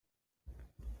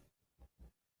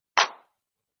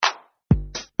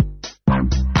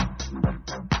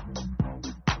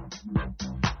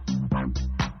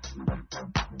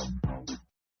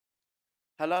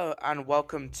Hello and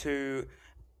welcome to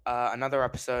another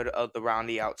episode of the Round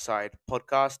the Outside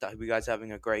podcast. I hope you guys are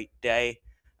having a great day,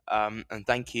 and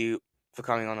thank you for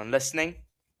coming on and listening.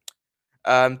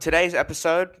 Today's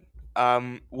episode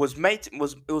was meant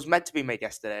to be made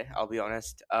yesterday. I'll be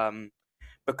honest,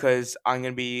 because I'm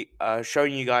going to be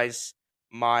showing you guys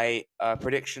my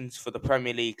predictions for the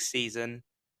Premier League season,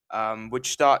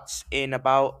 which starts in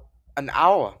about an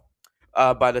hour.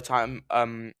 By the time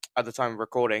at the time of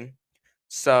recording.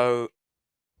 So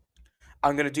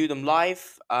I'm gonna do them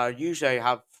live. Usually I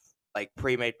have like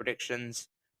pre-made predictions,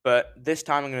 but this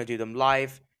time I'm gonna do them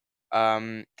live.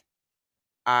 Um,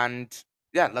 and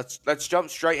yeah, let's jump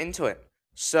straight into it.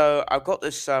 So I've got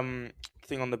this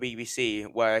thing on the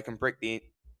BBC where I can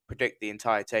predict the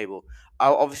entire table. I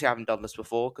obviously haven't done this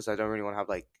before because I don't really want to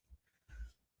have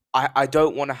I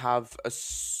don't want to have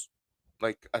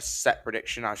like a set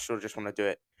prediction. I sort of just want to do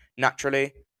it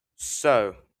naturally.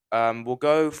 So we'll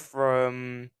go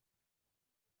from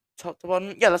top to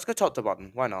bottom? Yeah, let's go top to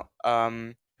bottom. Why not?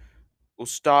 We'll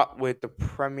start with the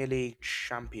Premier League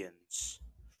champions.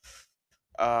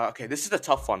 Okay, this is a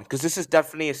tough one because this is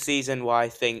definitely a season where I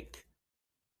think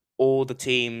all the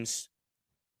teams,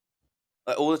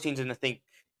 all the teams, and I think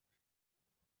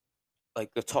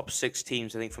like the top six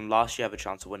teams, I think from last year have a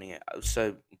chance of winning it.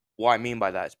 So what I mean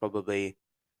by that is probably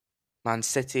Man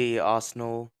City,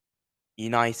 Arsenal,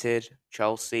 United,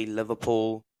 Chelsea,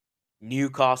 Liverpool,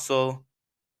 Newcastle,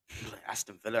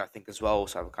 Aston Villa. I think as well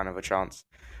also have a kind of a chance.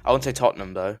 I wouldn't say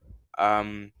Tottenham though.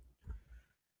 Um,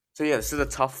 So yeah, this is a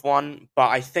tough one, but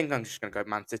I think I'm just gonna go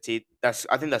Man City. I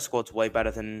think their squad's way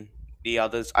better than the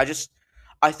others.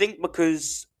 I think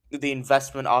because the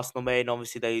investment Arsenal made, and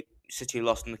obviously they City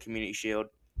lost in the Community Shield,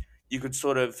 you could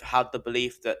sort of have the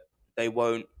belief that they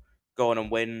won't go on and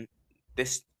win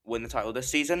the title this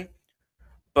season.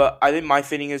 But I think my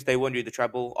feeling is they won't do the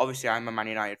treble. Obviously, I'm a Man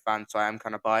United fan, so I am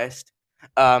kind of biased.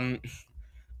 Um,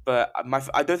 but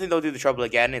I don't think they'll do the treble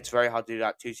again. It's very hard to do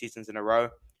that 2 seasons in a row.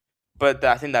 But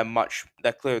I think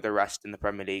they're clear of the rest in the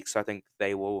Premier League, so I think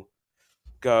they will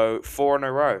go four in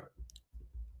a row.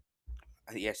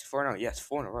 I think yes, four in a row. Yes,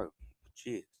 four in a row.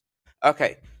 Jeez.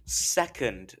 Okay,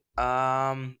 second.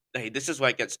 Hey, this is where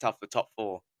it gets tough. The top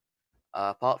four.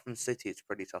 Apart from City, it's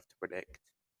pretty tough to predict.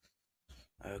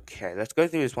 Okay, let's go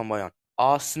through this one by one.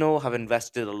 Arsenal have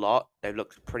invested a lot. They've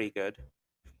looked pretty good.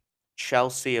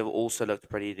 Chelsea have also looked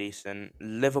pretty decent.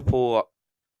 Liverpool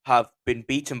have been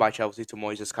beaten by Chelsea to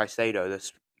Moises Caicedo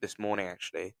this morning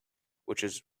actually, which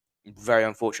is very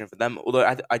unfortunate for them.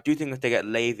 Although I do think if they get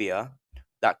Lavia,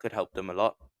 that could help them a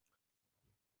lot.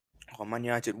 Oh, Man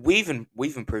United, we've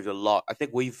improved a lot. I think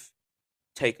we've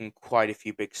taken quite a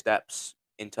few big steps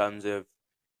in terms of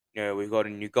we've got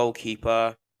a new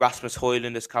goalkeeper. Rasmus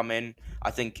Højlund has come in.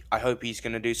 I hope he's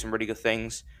going to do some really good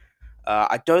things.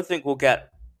 I don't think we'll get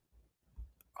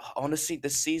honestly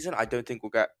this season. I don't think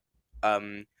we'll get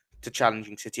um to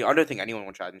challenging City. I don't think anyone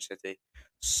will challenge City.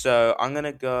 So I'm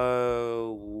gonna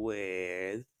go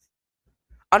with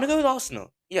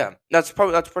Arsenal. Yeah, that's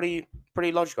pretty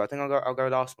logical. I think I'll go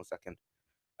with Arsenal second.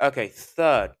 Okay,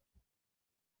 third.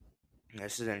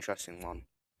 This is an interesting one.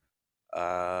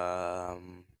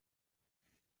 Um,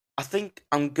 I think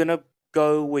I'm gonna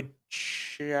go with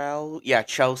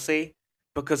Chelsea,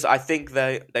 because I think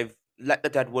they've let the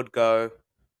dead wood go.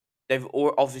 They've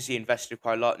obviously invested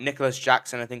quite a lot. Nicholas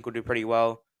Jackson, I think, will do pretty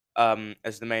well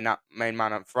as the main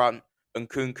man up front. And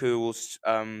Kunku will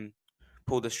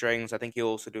pull the strings. I think he'll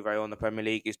also do very well in the Premier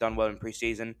League. He's done well in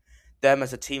preseason. Them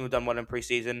as a team have done well in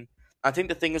preseason. I think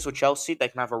the thing is with Chelsea, they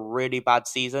can have a really bad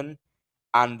season,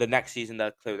 and the next season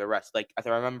they'll clear the rest. Like I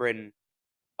remember in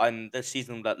the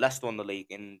season that Leicester won the league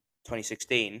in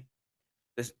 2016,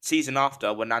 the season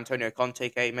after when Antonio Conte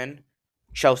came in,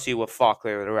 Chelsea were far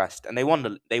clear of the rest, and they won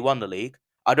the league.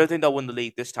 I don't think they'll win the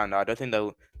league this time. Though. I don't think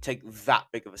they'll take that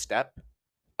big of a step.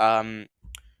 Um,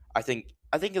 I think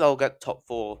they'll get top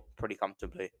four pretty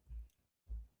comfortably.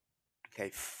 Okay,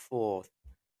 fourth.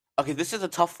 Okay, this is a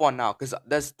tough one now because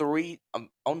there's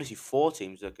honestly four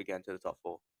teams that could get into the top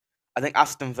four. I think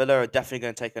Aston Villa are definitely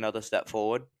going to take another step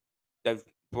forward. They've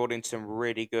brought in some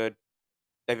really good.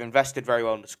 They've invested very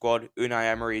well in the squad. Unai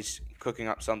Emery's cooking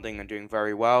up something and doing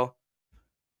very well.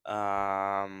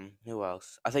 Who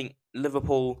else? I think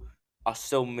Liverpool are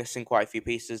still missing quite a few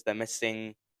pieces. They're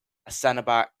missing a centre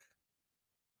back,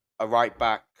 a right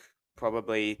back,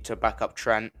 probably to back up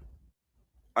Trent,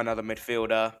 another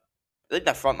midfielder. I think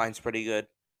their front line's pretty good.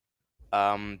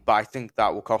 But I think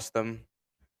that will cost them.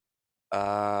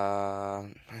 Now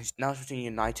it's between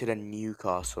United and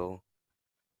Newcastle.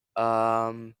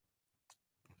 Um,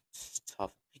 it's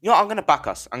tough. You know, what, I'm gonna back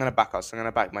us. I'm gonna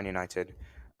back Man United.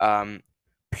 Um,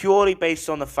 purely based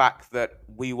on the fact that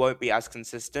we won't be as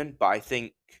consistent. But I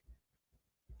think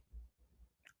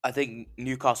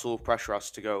Newcastle will pressure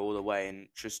us to go all the way and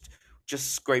just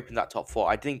scraping that top four.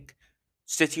 I think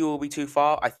City will be too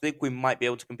far. I think we might be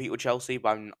able to compete with Chelsea,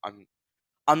 but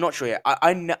I'm not sure yet.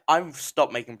 I've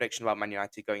stopped making predictions about Man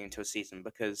United going into a season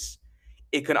because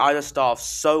it can either start off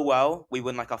so well, we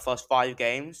win like our first 5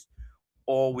 games,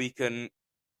 or we can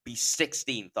be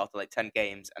 16th after like 10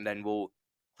 games, and then we'll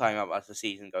climb up as the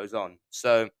season goes on.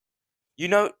 So you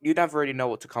never really know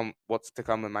what's to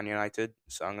come with Man United.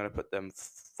 So I'm gonna put them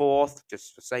fourth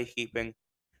just for safekeeping.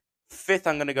 Fifth,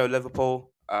 I'm gonna go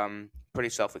Liverpool. Pretty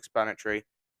self-explanatory.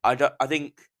 I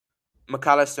think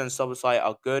McAllister and Szoboszlai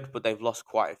are good, but they've lost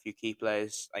quite a few key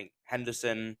players like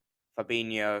Henderson,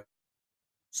 Fabinho.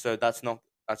 So that's not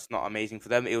amazing for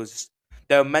them.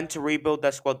 They were meant to rebuild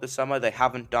their squad this summer. They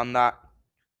haven't done that.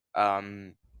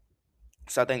 Um,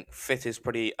 so I think fifth is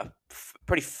pretty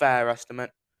fair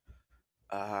estimate.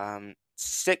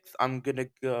 Sixth, I'm gonna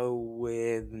go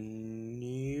with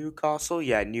Newcastle.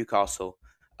 Yeah, Newcastle.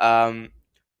 Um,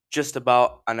 just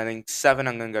about, and I think seven,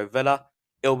 I'm gonna go Villa.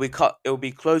 It'll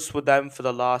be close with them for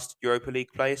the last Europa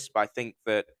League place, but I think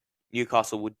that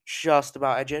Newcastle would just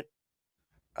about edge it.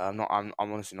 I'm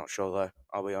honestly not sure though.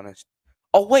 I'll be honest.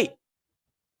 Oh wait,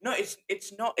 no,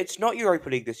 it's not Europa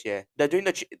League this year. They're doing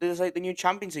there's like the new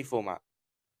Champions League format.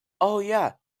 Oh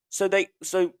yeah, so they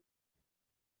so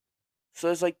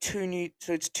there's like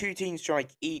it's two teams trying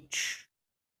like each.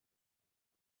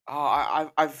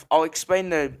 I'll explain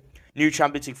the new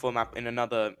Champions League format in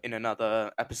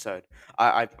another episode.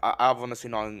 I've honestly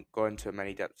not gone into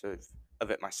many depths of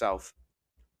it myself.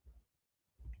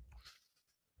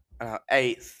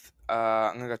 Eighth,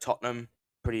 I'm gonna go Tottenham.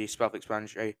 Pretty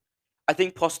self-explanatory. I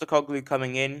think Postecoglou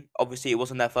coming in. Obviously, it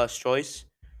wasn't their first choice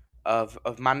of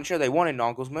manager. They wanted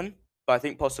Nagelsmann, but I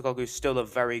think Postecoglou is still a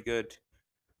very good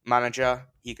manager.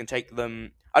 He can take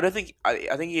them. I don't think.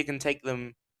 I think he can take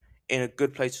them in a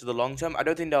good place for the long term. I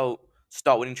don't think they'll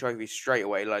start winning trophies straight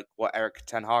away like what Eric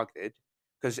Ten Hag did,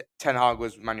 because Ten Hag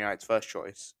was Man United's first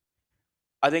choice.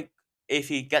 I think if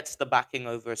he gets the backing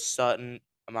over a certain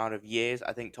amount of years,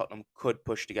 I think Tottenham could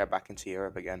push to get back into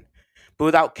Europe again. But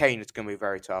without Kane, it's going to be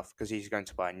very tough because he's going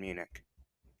to Bayern Munich.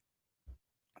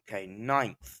 Okay,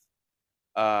 ninth.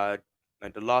 No,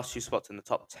 the last two spots in the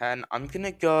top 10. I'm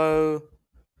gonna go.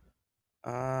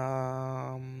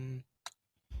 Um,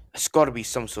 it's got to be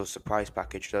some sort of surprise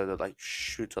package though that like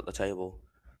shoots up the table.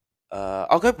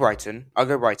 I'll go Brighton. I'll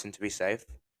go Brighton to be safe.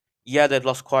 Yeah, they've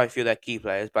lost quite a few of their key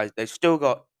players, but they've still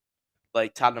got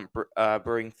like talent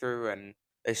brewing through, and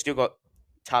they still got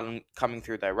talent coming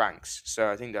through their ranks. So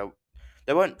I think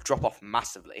they won't drop off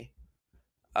massively.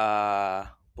 Uh,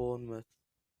 Bournemouth,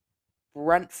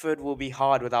 Brentford will be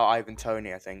hard without Ivan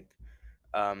Tony. I think.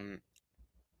 Um,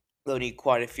 they'll need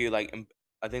quite a few. I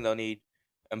think they'll need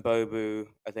Mbobu.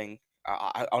 I think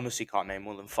I honestly can't name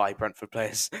more than five Brentford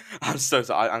players. I'm so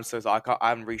sorry. I'm so sorry. I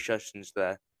haven't researched into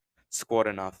their squad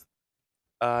enough.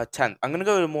 10th. I'm gonna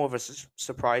go to more of a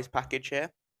surprise package here.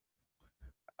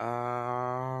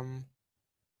 Um,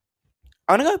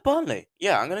 I'm gonna go Burnley.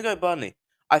 Yeah, I'm gonna go Burnley.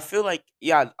 I feel like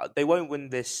they won't win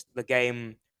the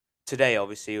game today,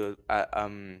 obviously,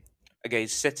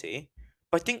 against City.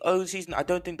 But I think over the season, I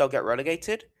don't think they'll get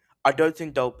relegated. I don't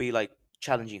think they'll be like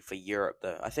challenging for Europe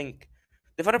though. I think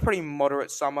they've had a pretty moderate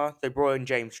summer. They brought in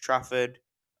James Trafford,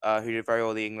 who did very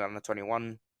well in the England under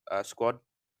 21 squad.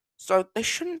 So they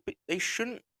shouldn't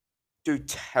do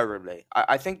terribly.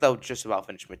 I think they'll just about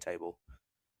finish mid table.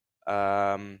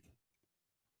 Um,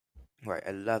 right,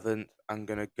 11th. I'm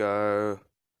gonna go.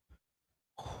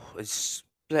 It's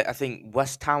split. I think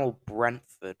West Ham or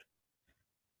Brentford.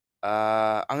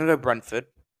 I'm gonna go Brentford,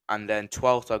 and then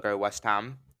 12th I'll go West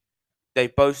Ham. They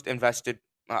both invested.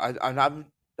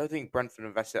 Don't think Brentford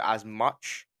invested as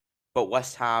much, but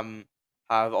West Ham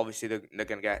have obviously they're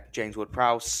gonna get James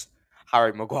Ward-Prowse,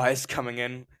 Harry Maguire's coming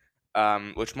in,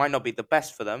 which might not be the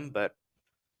best for them, but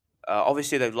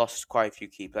obviously they've lost quite a few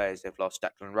key players. They've lost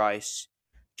Declan Rice,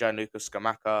 Gianluca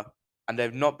Scamacca, and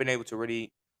they've not been able to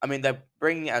really. I mean, they're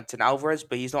bringing Anton Alvarez,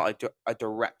 but he's not a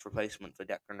direct replacement for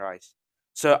Declan Rice.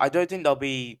 So I don't think they'll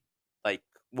be like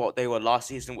what they were last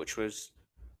season, which was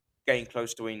getting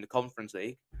close to winning the Conference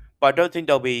League. But I don't think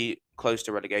they'll be close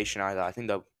to relegation either. I think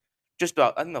they'll just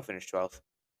about. I think they'll finish 12th.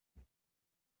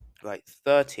 Right,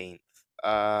 13th.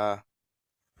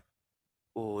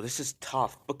 Oh, this is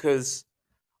tough because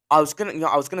I was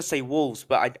gonna say Wolves,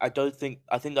 but I don't think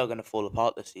I think they're gonna fall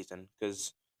apart this season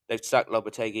because they've sacked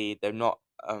Lopetegui. They've not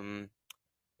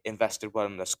invested well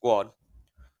in their squad.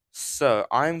 So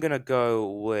I'm gonna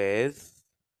go with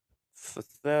for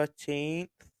 13th.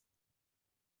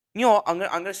 You know what? I'm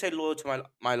gonna say loyal to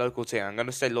my local team. I'm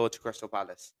gonna say loyal to Crystal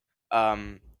Palace.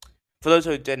 Um, for those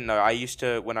who didn't know, I used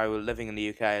to when I was living in the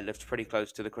UK, I lived pretty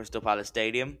close to the Crystal Palace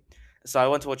Stadium, so I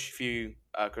went to watch a few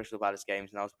Crystal Palace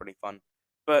games, and that was pretty fun.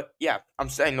 But yeah, I'm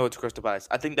saying loyal to Crystal Palace.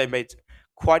 I think they made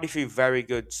quite a few very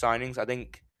good signings. I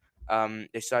think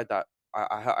they said that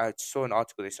I saw an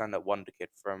article they signed that wonder kid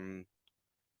from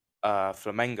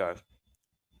Flamengo,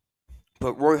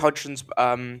 but Roy Hodgson's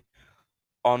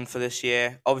on for this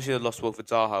year. Obviously, they lost Wilfred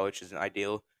Zaha, which isn't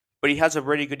ideal, but he has a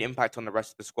really good impact on the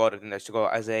rest of the squad. I think they should go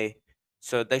as a,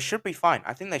 so they should be fine.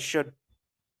 I think they should.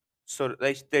 So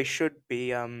they should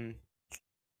be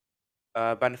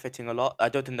benefiting a lot. I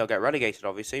don't think they'll get relegated,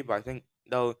 obviously, but I think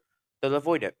they'll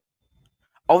avoid it.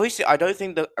 Obviously, I don't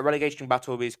think the relegation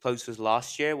battle will be as close as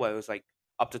last year, where it was like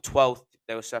up to 12th.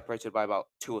 They were separated by about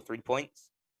 2 or 3 points,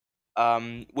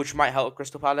 which might help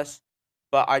Crystal Palace.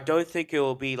 But I don't think it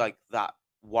will be like that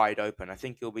wide open. I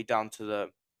think it'll be down to the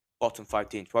bottom 5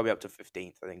 teams, probably up to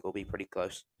 15th. I think it'll be pretty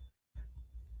close.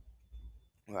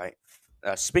 Right.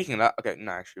 Speaking of that, okay,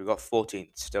 no, actually, we've got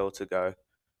 14th still to go.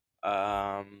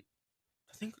 Um,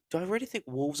 do I really think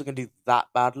Wolves are going to do that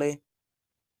badly?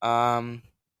 Um,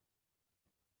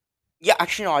 yeah,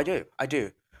 actually, no, I do. I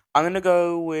do. I'm going to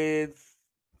go with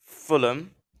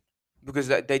Fulham because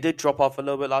they did drop off a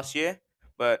little bit last year,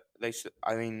 but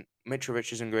I mean,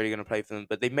 Mitrovic isn't really going to play for them,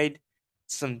 but they made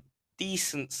some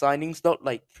decent signings, not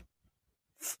like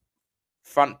f-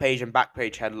 front page and back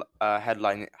page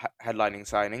headlining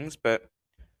signings, but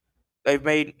they've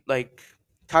made like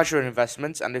casual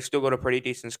investments and they've still got a pretty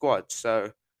decent squad.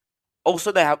 So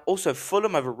also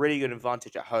Fulham have a really good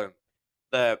advantage at home.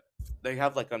 They they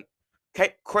have like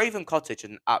Craven Cottage, is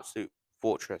an absolute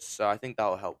fortress, so I think that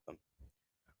will help them.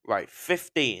 Right,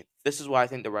 15th. This is why I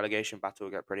think the relegation battle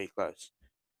will get pretty close.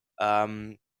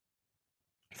 Um,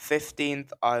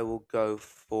 15th, I will go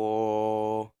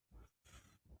for.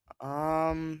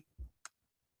 Um,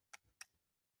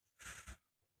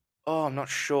 oh, I'm not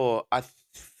sure. I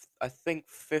think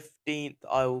 15th,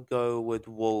 I will go with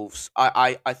Wolves.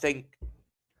 I think.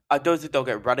 I don't think they'll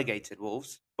get relegated,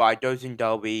 Wolves, but I don't think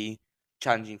they'll be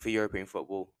challenging for European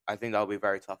football. I think that'll be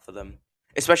very tough for them,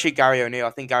 especially Gary O'Neill. I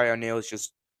think Gary O'Neill is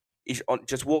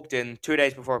just walked in 2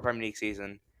 days before a Premier League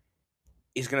season.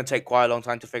 He's going to take quite a long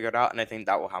time to figure it out, and I think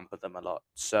that will hamper them a lot.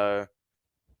 So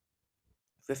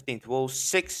 15th Wolves,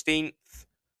 16th.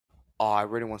 Oh, I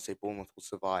really want to say Bournemouth will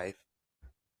survive.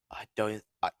 I don't.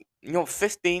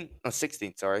 15th or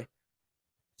 16th. Sorry,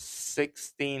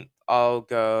 16th. I'll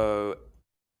go.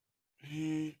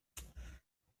 Hmm,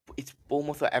 it's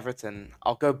Bournemouth or Everton.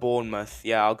 I'll go Bournemouth.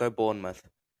 Yeah, I'll go Bournemouth.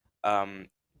 Um,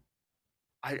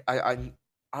 I'm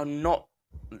not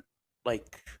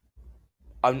like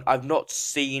I've not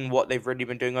seen what they've really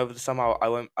been doing over the summer. I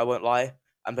won't lie.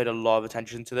 I paid a lot of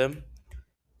attention to them,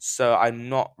 so I'm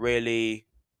not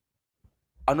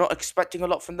expecting a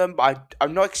lot from them. But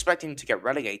I'm not expecting them to get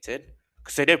relegated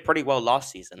because they did pretty well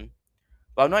last season.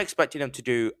 But I'm not expecting them to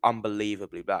do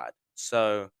unbelievably bad.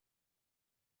 So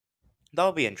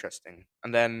that'll be interesting.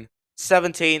 And then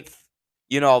 17th,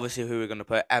 obviously who we're going to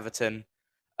put Everton.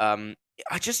 Um,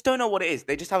 I just don't know what it is.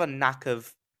 They just have a knack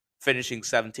of finishing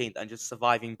 17th and just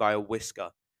surviving by a whisker,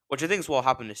 which I think is what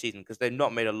happened this season because they've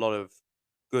not made a lot of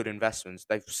good investments.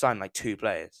 They've signed like 2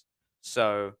 players.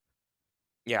 So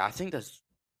yeah, I think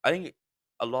I think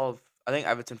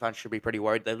Everton fans should be pretty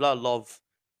worried. They've let a lot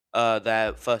of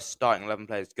their first starting 11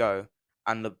 players go,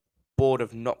 and the board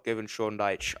have not given Sean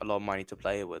Dyche a lot of money to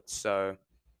play with. So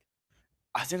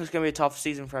I think it's going to be a tough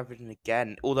season for Everton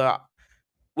again.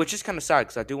 Which is kind of sad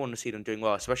because I do want to see them doing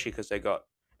well, especially because they got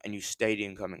a new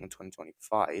stadium coming in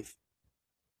 2025.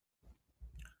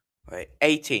 Right,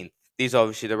 18th. These are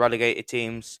obviously the relegated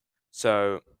teams.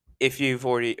 So if you've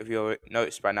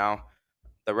noticed by now,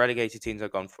 the relegated teams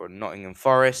have gone for Nottingham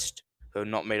Forest, who have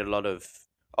not made a lot of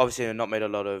obviously have not made a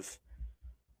lot of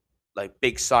like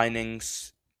big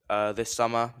signings this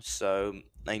summer. So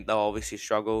I think they'll obviously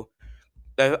struggle.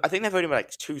 I think they've only made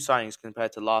like 2 signings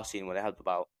compared to last season where they had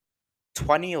about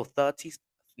 20 or 30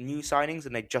 new signings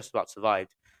and they just about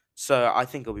survived. So I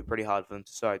think it'll be pretty hard for them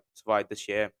to survive this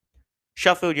year.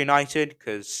 Sheffield United,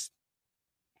 because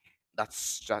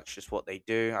that's just what they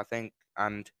do, I think.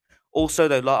 And also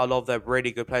they let a lot of their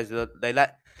really good players. They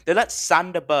let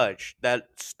Sander Berge, their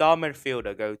star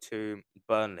midfielder, go to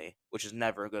Burnley, which is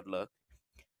never a good look.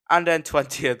 And then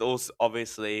 20th, also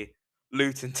obviously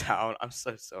Luton Town. I'm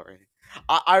so sorry.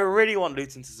 I really want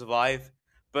Luton to survive,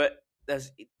 but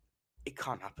it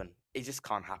can't happen. It just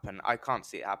can't happen. I can't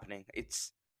see it happening.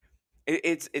 It's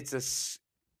a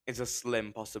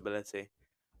slim possibility.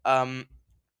 Um,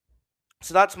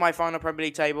 so that's my final Premier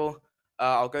League table.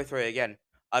 I'll go through it again.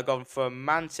 I've gone from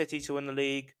Man City to win the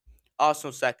league,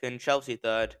 Arsenal second, Chelsea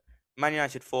third, Man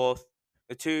United fourth,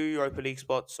 the two Europa League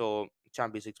spots or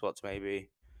Champions League spots maybe,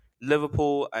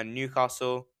 Liverpool and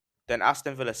Newcastle. Then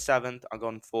Aston Villa seventh. I've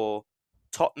gone for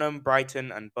Tottenham,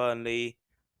 Brighton, and Burnley,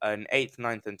 and eighth,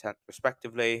 ninth, and tenth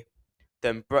respectively.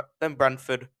 Then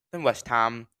Brentford, then West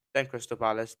Ham, then Crystal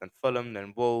Palace, then Fulham,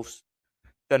 then Wolves,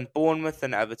 then Bournemouth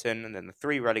and Everton, and then the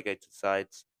three relegated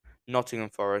sides: Nottingham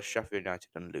Forest, Sheffield United,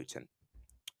 and Luton.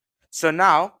 So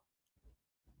now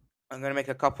I'm going to make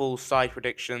a couple side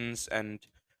predictions and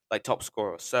like top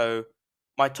scorers. So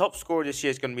my top scorer this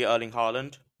year is going to be Erling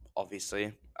Haaland.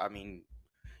 Obviously, I mean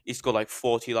he scored like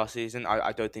 40 last season.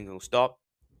 I don't think he'll stop.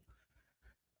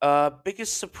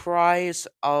 Biggest surprise,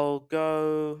 I'll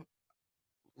go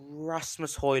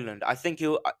Rasmus Hoyland. I think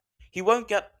he won't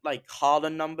get like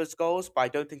Haaland numbers goals, but I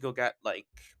don't think he'll get like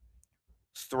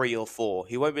three or four.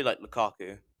 He won't be like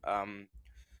Lukaku.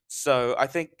 So I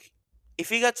think if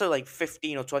he gets to like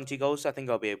 15 or 20 goals, I think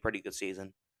that'll be a pretty good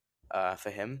season for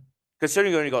him.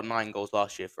 Considering he only got 9 goals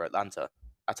last year for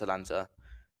Atalanta.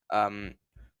 Um,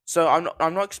 so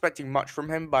I'm not expecting much from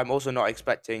him, but I'm also not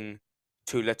expecting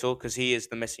too little because he is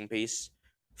the missing piece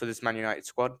for this Man United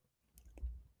squad.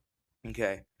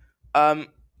 Okay. Um,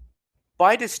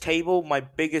 by this table, my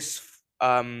biggest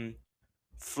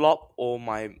flop or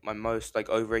my most like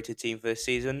overrated team for this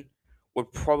season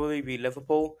would probably be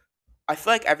Liverpool. I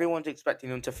feel like everyone's expecting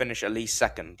them to finish at least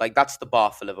second. Like that's the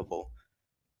bar for Liverpool.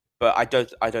 But I don't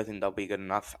think they'll be good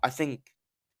enough. I think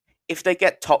if they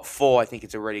get top four, I think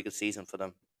it's a really good season for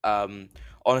them.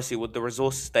 Honestly, with the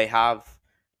resources they have,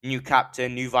 new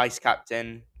captain, new vice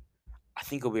captain, I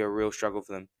think it'll be a real struggle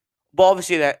for them. But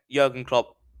obviously, that Jurgen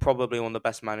Klopp, probably one of the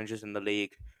best managers in the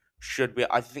league, should be.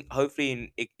 I think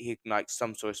hopefully he ignites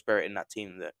some sort of spirit in that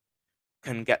team that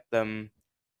can get them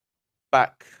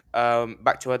back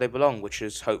to where they belong, which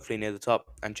is hopefully near the top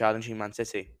and challenging Man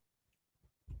City.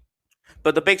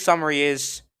 But the big summary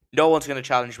is no one's going to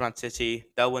challenge Man City.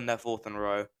 They'll win their fourth in a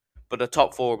row, but the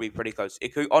top four will be pretty close.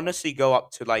 It could honestly go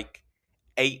up to like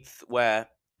eighth, where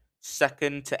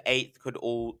second to eighth could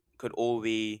all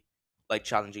be like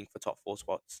challenging for top four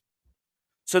spots.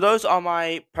 So those are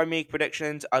my Premier League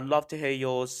predictions. I'd love to hear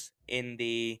yours in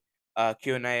the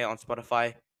Q&A on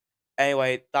Spotify.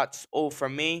 Anyway, that's all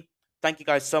from me. Thank you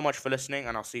guys so much for listening,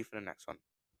 and I'll see you for the next one.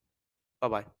 Bye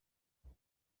bye.